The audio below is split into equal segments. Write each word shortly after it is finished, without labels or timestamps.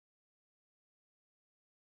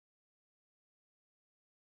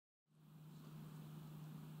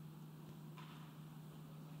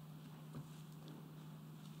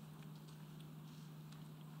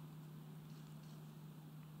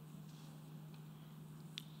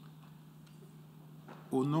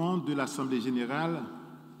Au nom de l'Assemblée générale,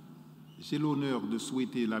 j'ai l'honneur de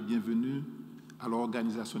souhaiter la bienvenue à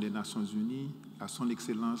l'Organisation des Nations Unies à son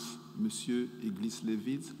Excellence M. Egila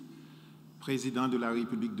Levita, président de la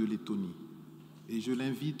République de Lettonie, et je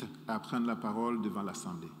l'invite à prendre la parole devant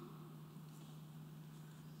l'Assemblée.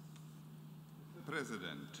 Mr.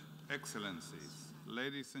 President, Excellencies,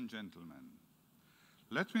 ladies and gentlemen,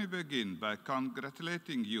 let me begin by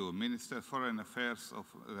congratulating you, Minister of Foreign Affairs of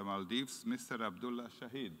the Maldives, Mr. Abdullah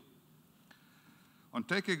Shahid, on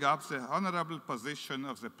taking up the honorable position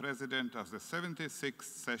of the President of the 76th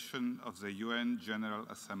session of the UN General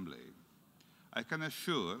Assembly. I can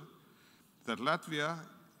assure that Latvia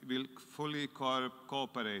will fully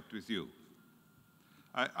cooperate with you.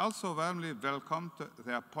 I also warmly welcome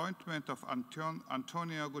the appointment of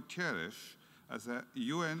Antonio Guterres as a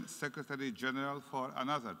UN Secretary General for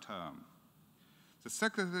another term. The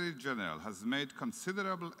Secretary General has made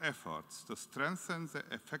considerable efforts to strengthen the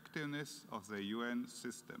effectiveness of the UN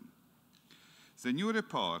system. The new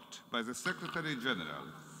report by the Secretary General,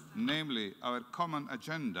 namely Our Common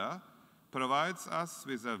Agenda, provides us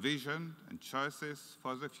with a vision and choices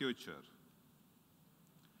for the future.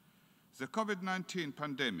 The COVID-19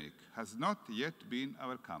 pandemic has not yet been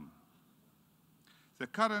overcome. The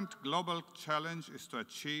current global challenge is to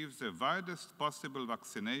achieve the widest possible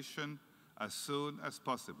vaccination as soon as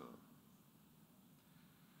possible.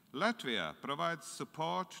 Latvia provides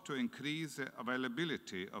support to increase the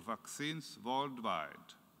availability of vaccines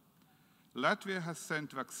worldwide. Latvia has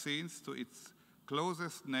sent vaccines to its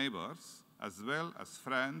closest neighbors, as well as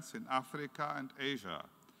friends in Africa and Asia,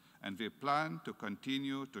 and we plan to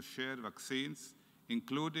continue to share vaccines,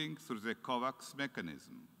 including through the COVAX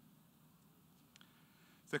mechanism.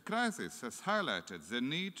 The crisis has highlighted the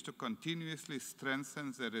need to continuously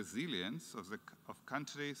strengthen the resilience of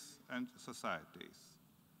countries and societies.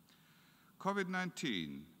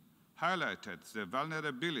 COVID-19 highlighted the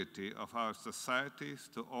vulnerability of our societies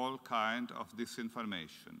to all kinds of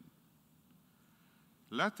disinformation.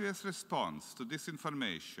 Latvia's response to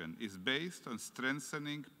disinformation is based on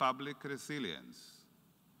strengthening public resilience.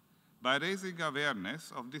 By raising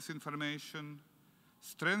awareness of disinformation,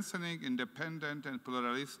 strengthening independent and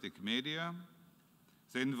pluralistic media,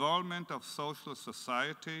 the involvement of social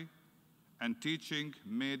society, and teaching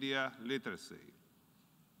media literacy.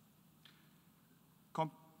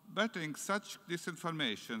 Combating such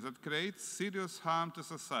disinformation that creates serious harm to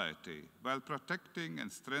society while protecting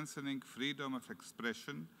and strengthening freedom of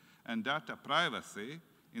expression and data privacy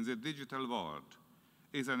in the digital world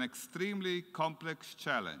is an extremely complex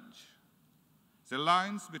challenge. The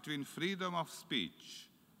lines between freedom of speech,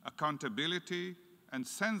 accountability, and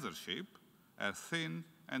censorship are thin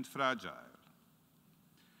and fragile.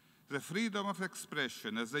 The freedom of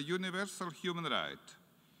expression as a universal human right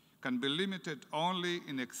can be limited only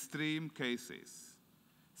in extreme cases.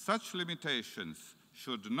 Such limitations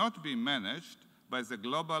should not be managed by the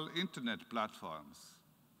global internet platforms.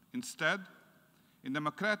 Instead, in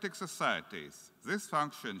democratic societies, this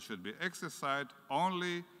function should be exercised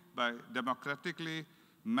only by democratically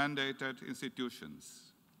mandated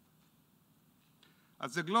institutions.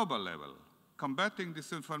 At the global level, combating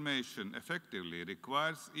disinformation effectively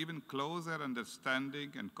requires even closer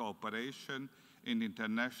understanding and cooperation in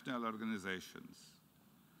international organizations.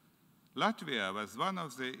 Latvia was one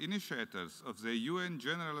of the initiators of the UN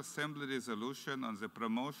General Assembly resolution on the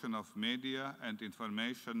promotion of media and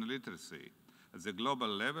information literacy at the global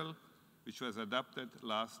level, which was adopted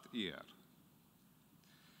last year.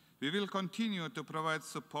 We will continue to provide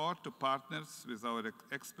support to partners with our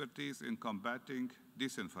expertise in combating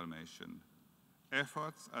disinformation.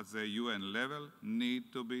 Efforts at the UN level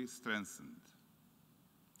need to be strengthened.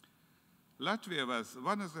 Latvia was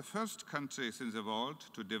one of the first countries in the world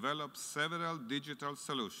to develop several digital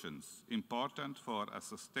solutions important for a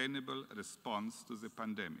sustainable response to the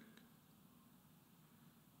pandemic.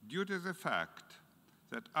 Due to the fact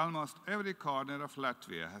that almost every corner of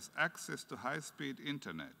Latvia has access to high-speed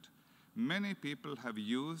internet, many people have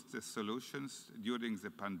used the solutions during the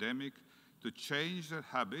pandemic to change their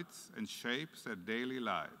habits and shape their daily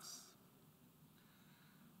lives.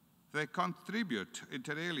 They contribute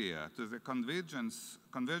inter alia to the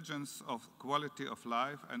convergence of quality of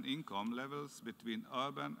life and income levels between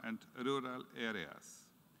urban and rural areas.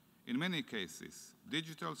 In many cases,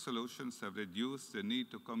 digital solutions have reduced the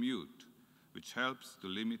need to commute, which helps to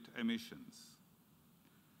limit emissions.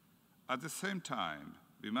 At the same time,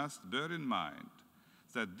 we must bear in mind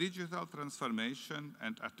that digital transformation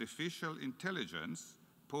and artificial intelligence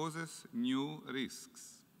poses new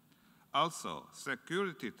risks. Also,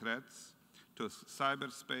 security threats to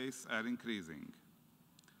cyberspace are increasing.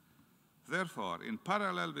 Therefore, in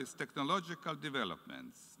parallel with technological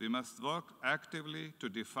developments, we must work actively to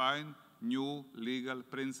define new legal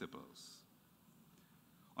principles.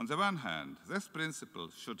 On the one hand, these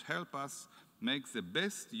principles should help us make the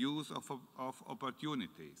best use of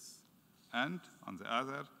opportunities, and on the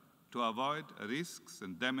other, to avoid risks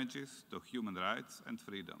and damages to human rights and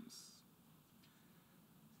freedoms.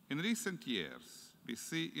 In recent years, we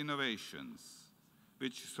see innovations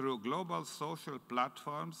which, through global social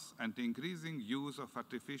platforms and increasing use of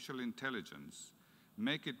artificial intelligence,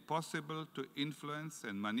 make it possible to influence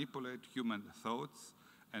and manipulate human thoughts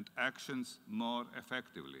and actions more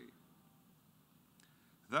effectively.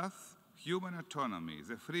 Thus, human autonomy,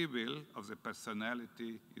 the free will of the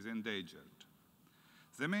personality, is endangered.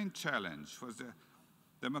 The main challenge for the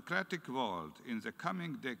democratic world in the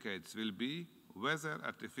coming decades will be whether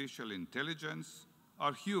artificial intelligence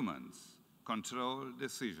or humans control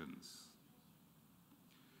decisions.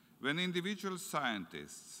 When individual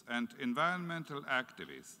scientists and environmental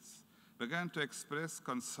activists began to express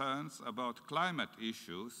concerns about climate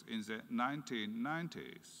issues in the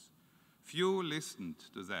 1990s, few listened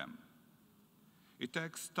to them. It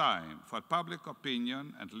takes time for public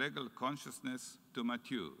opinion and legal consciousness to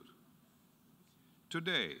mature.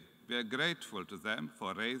 Today, we are grateful to them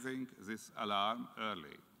for raising this alarm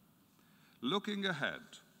early. Looking ahead,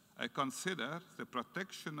 I consider the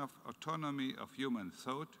protection of autonomy of human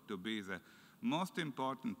thought to be the most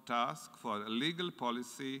important task for legal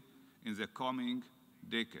policy in the coming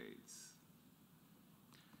decades.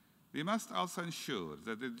 We must also ensure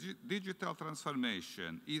that the digital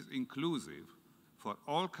transformation is inclusive for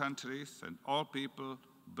all countries and all people,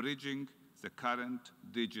 bridging the current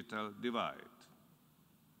digital divide.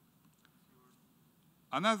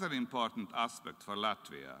 Another important aspect for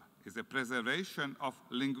Latvia is the preservation of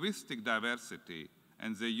linguistic diversity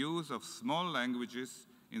and the use of small languages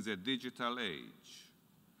in the digital age.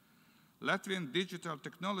 Latvian digital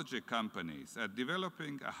technology companies are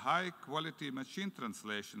developing a high-quality machine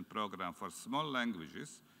translation program for small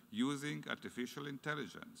languages using artificial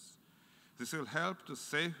intelligence. This will help to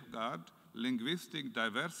safeguard linguistic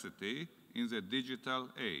diversity in the digital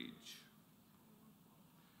age.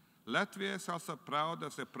 Latvia is also proud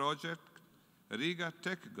of the project Riga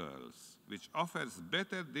Tech Girls, which offers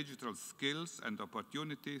better digital skills and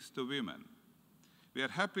opportunities to women. We are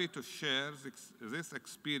happy to share this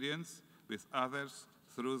experience with others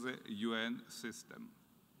through the UN system.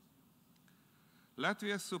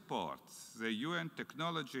 Latvia supports the UN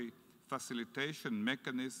technology facilitation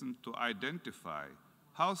mechanism to identify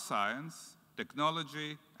how science,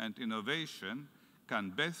 technology, and innovation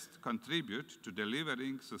can best contribute to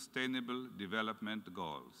delivering sustainable development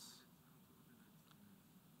goals.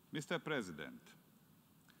 Mr. President,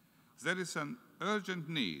 there is an urgent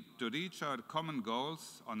need to reach our common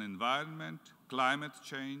goals on environment, climate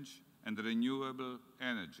change, and renewable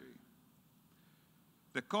energy.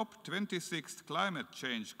 The COP26 Climate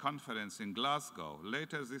Change Conference in Glasgow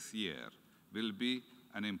later this year will be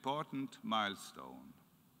an important milestone.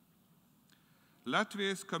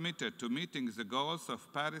 Latvia is committed to meeting the goals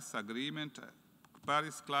of Paris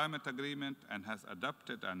Climate Agreement and has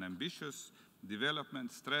adopted an ambitious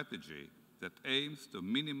development strategy that aims to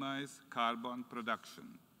minimize carbon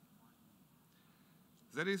production.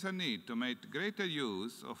 There is a need to make greater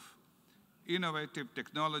use of innovative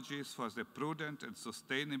technologies for the prudent and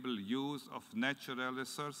sustainable use of natural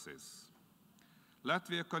resources.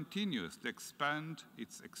 Latvia continues to expand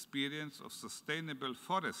its experience of sustainable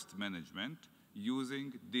forest management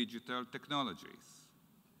using digital technologies.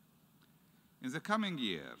 In the coming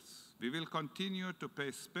years, we will continue to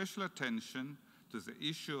pay special attention to the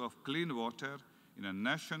issue of clean water in a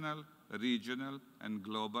national, regional, and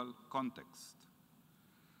global context.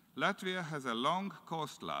 Latvia has a long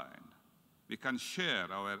coastline. We can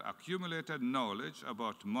share our accumulated knowledge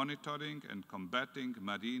about monitoring and combating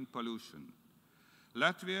marine pollution.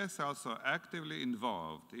 Latvia is also actively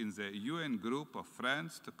involved in the UN Group of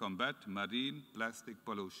Friends to combat marine plastic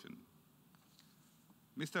pollution.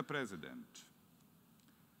 Mr. President,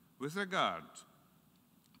 with regard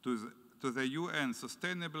to the UN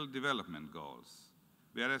Sustainable Development Goals,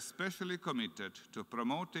 we are especially committed to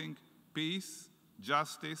promoting peace,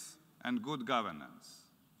 justice, and good governance.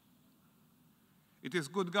 It is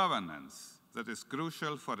good governance that is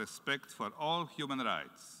crucial for respect for all human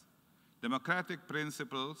rights, democratic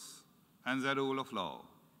principles, and the rule of law.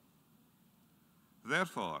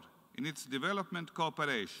 Therefore, in its development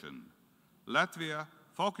cooperation, Latvia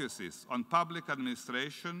focuses on public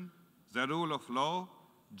administration, the rule of law,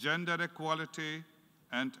 gender equality,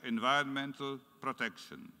 and environmental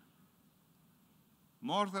protection.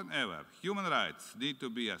 More than ever, human rights need to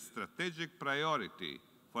be a strategic priority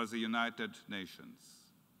for the United Nations.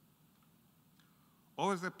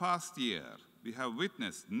 Over the past year, we have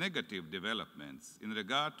witnessed negative developments in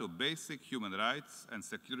regard to basic human rights and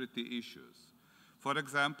security issues, for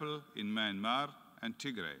example, in Myanmar and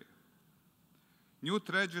Tigray. New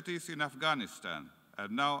tragedies in Afghanistan are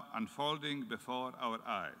now unfolding before our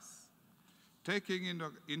eyes. Taking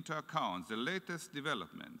into account the latest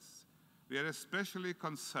developments, we are especially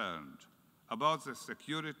concerned about the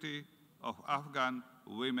security of Afghan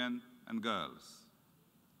women and girls.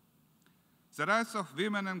 The rights of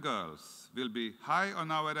women and girls will be high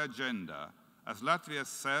on our agenda as Latvia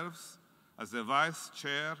serves as the Vice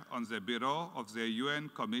Chair on the Bureau of the UN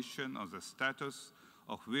Commission on the Status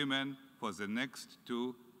of Women for the next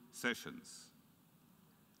 2 sessions.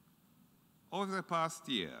 Over the past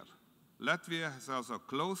year, Latvia has also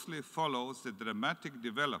closely followed the dramatic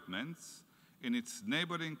developments in its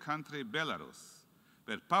neighboring country, Belarus,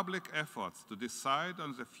 where public efforts to decide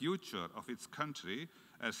on the future of its country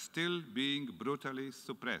are still being brutally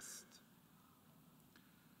suppressed.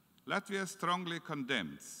 Latvia strongly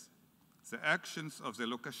condemns the actions of the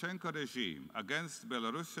Lukashenko regime against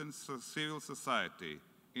Belarusian civil society,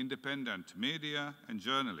 independent media, and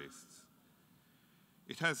journalists.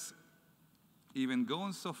 It has even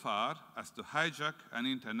gone so far as to hijack an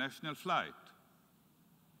international flight.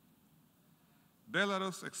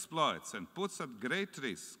 Belarus exploits and puts at great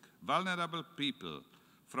risk vulnerable people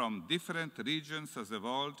from different regions of the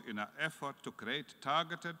world in an effort to create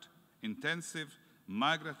targeted, intensive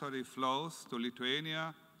migratory flows to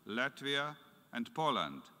Lithuania, Latvia, and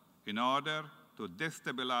Poland in order to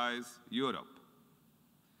destabilize Europe.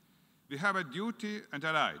 We have a duty and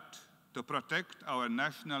a right to protect our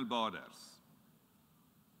national borders.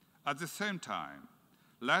 At the same time,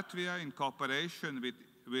 Latvia, in cooperation with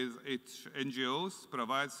its NGOs,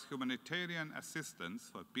 provides humanitarian assistance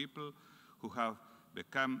for people who have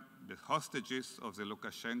become the hostages of the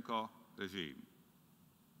Lukashenko regime.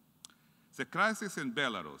 The crisis in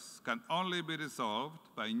Belarus can only be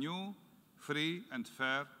resolved by new, free, and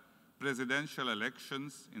fair presidential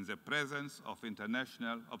elections in the presence of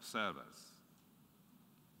international observers.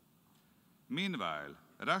 Meanwhile,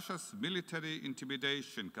 Russia's military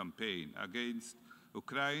intimidation campaign against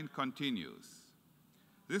Ukraine continues.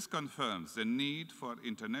 This confirms the need for the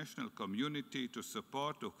international community to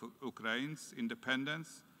support Ukraine's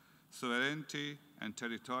independence, sovereignty, and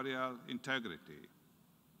territorial integrity.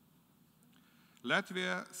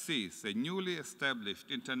 Latvia sees the newly established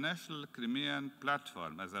International Crimean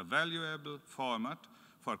Platform as a valuable format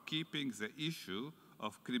for keeping the issue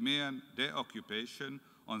of Crimean deoccupation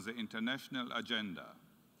on the international agenda.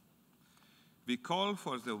 We call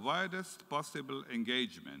for the widest possible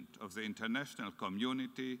engagement of the international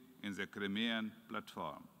community in the Crimean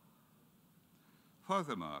Platform.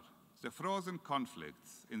 Furthermore, the frozen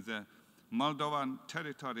conflicts in the Moldovan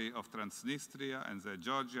territory of Transnistria and the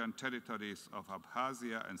Georgian territories of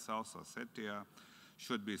Abkhazia and South Ossetia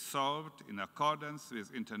should be solved in accordance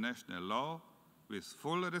with international law, with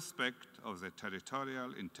full respect of the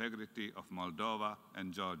territorial integrity of Moldova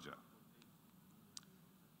and Georgia.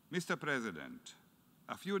 Mr. President,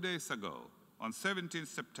 a few days ago, on 17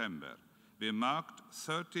 September, we marked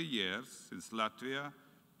 30 years since Latvia,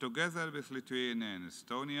 together with Lithuania and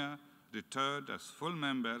Estonia, returned as full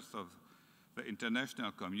members of the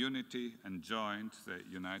international community and joined the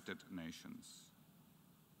United Nations.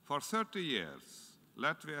 For 30 years,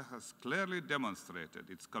 Latvia has clearly demonstrated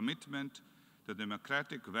its commitment to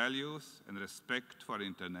democratic values and respect for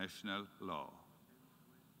international law.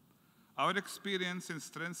 Our experience in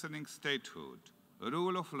strengthening statehood,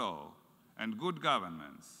 rule of law, and good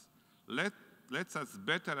governance lets us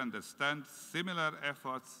better understand similar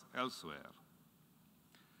efforts elsewhere.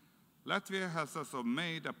 Latvia has also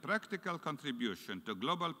made a practical contribution to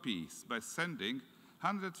global peace by sending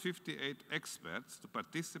 158 experts to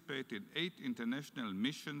participate in 8 international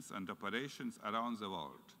missions and operations around the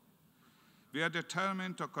world. We are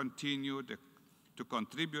determined to continue to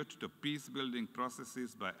contribute to peace-building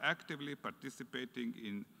processes by actively participating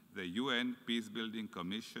in the UN Peacebuilding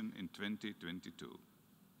Commission in 2022.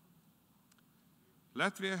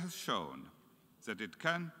 Latvia has shown that it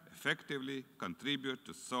can effectively contribute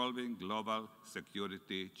to solving global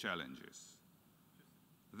security challenges.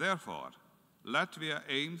 Therefore, Latvia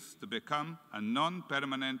aims to become a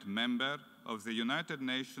non-permanent member of the United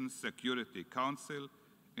Nations Security Council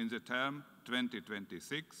in the term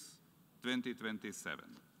 2026-2027.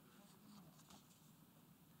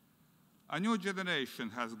 A new generation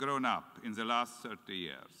has grown up in the last 30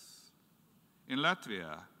 years. In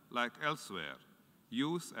Latvia, like elsewhere,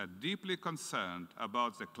 youth are deeply concerned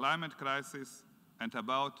about the climate crisis and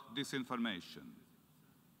about disinformation.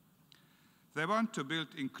 They want to build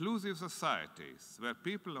inclusive societies where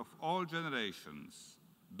people of all generations,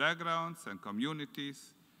 backgrounds, and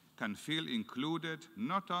communities can feel included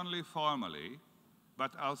not only formally,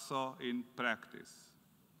 but also in practice.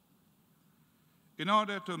 In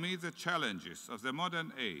order to meet the challenges of the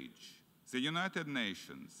modern age, the United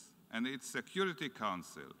Nations and its Security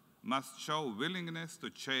Council must show willingness to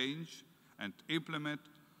change and implement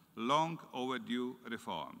long overdue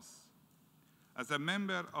reforms. As a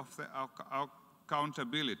member of the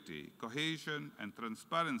Accountability, Cohesion, and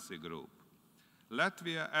Transparency Group,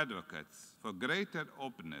 Latvia advocates for greater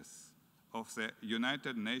openness of the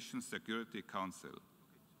United Nations Security Council.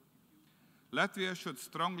 Latvia should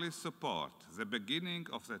strongly support the beginning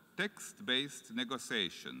of the text-based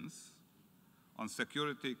negotiations on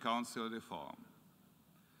Security Council reform.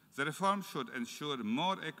 The reform should ensure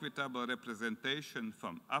more equitable representation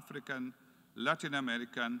from African, Latin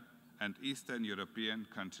American, and Eastern European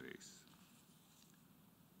countries.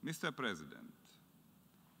 Mr. President,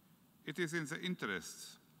 it is in the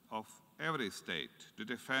interests of every state to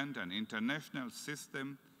defend an international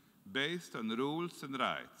system based on rules and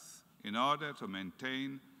rights in order to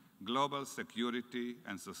maintain global security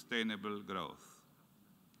and sustainable growth.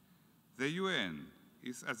 The UN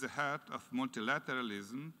is at the heart of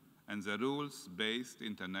multilateralism and the rules-based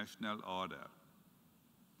international order.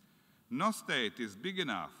 No state is big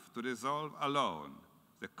enough to resolve alone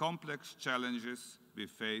the complex challenges we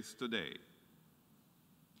face today.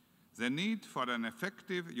 The need for an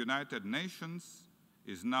effective United Nations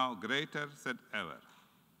is now greater than ever.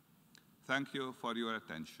 Thank you for your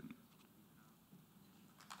attention.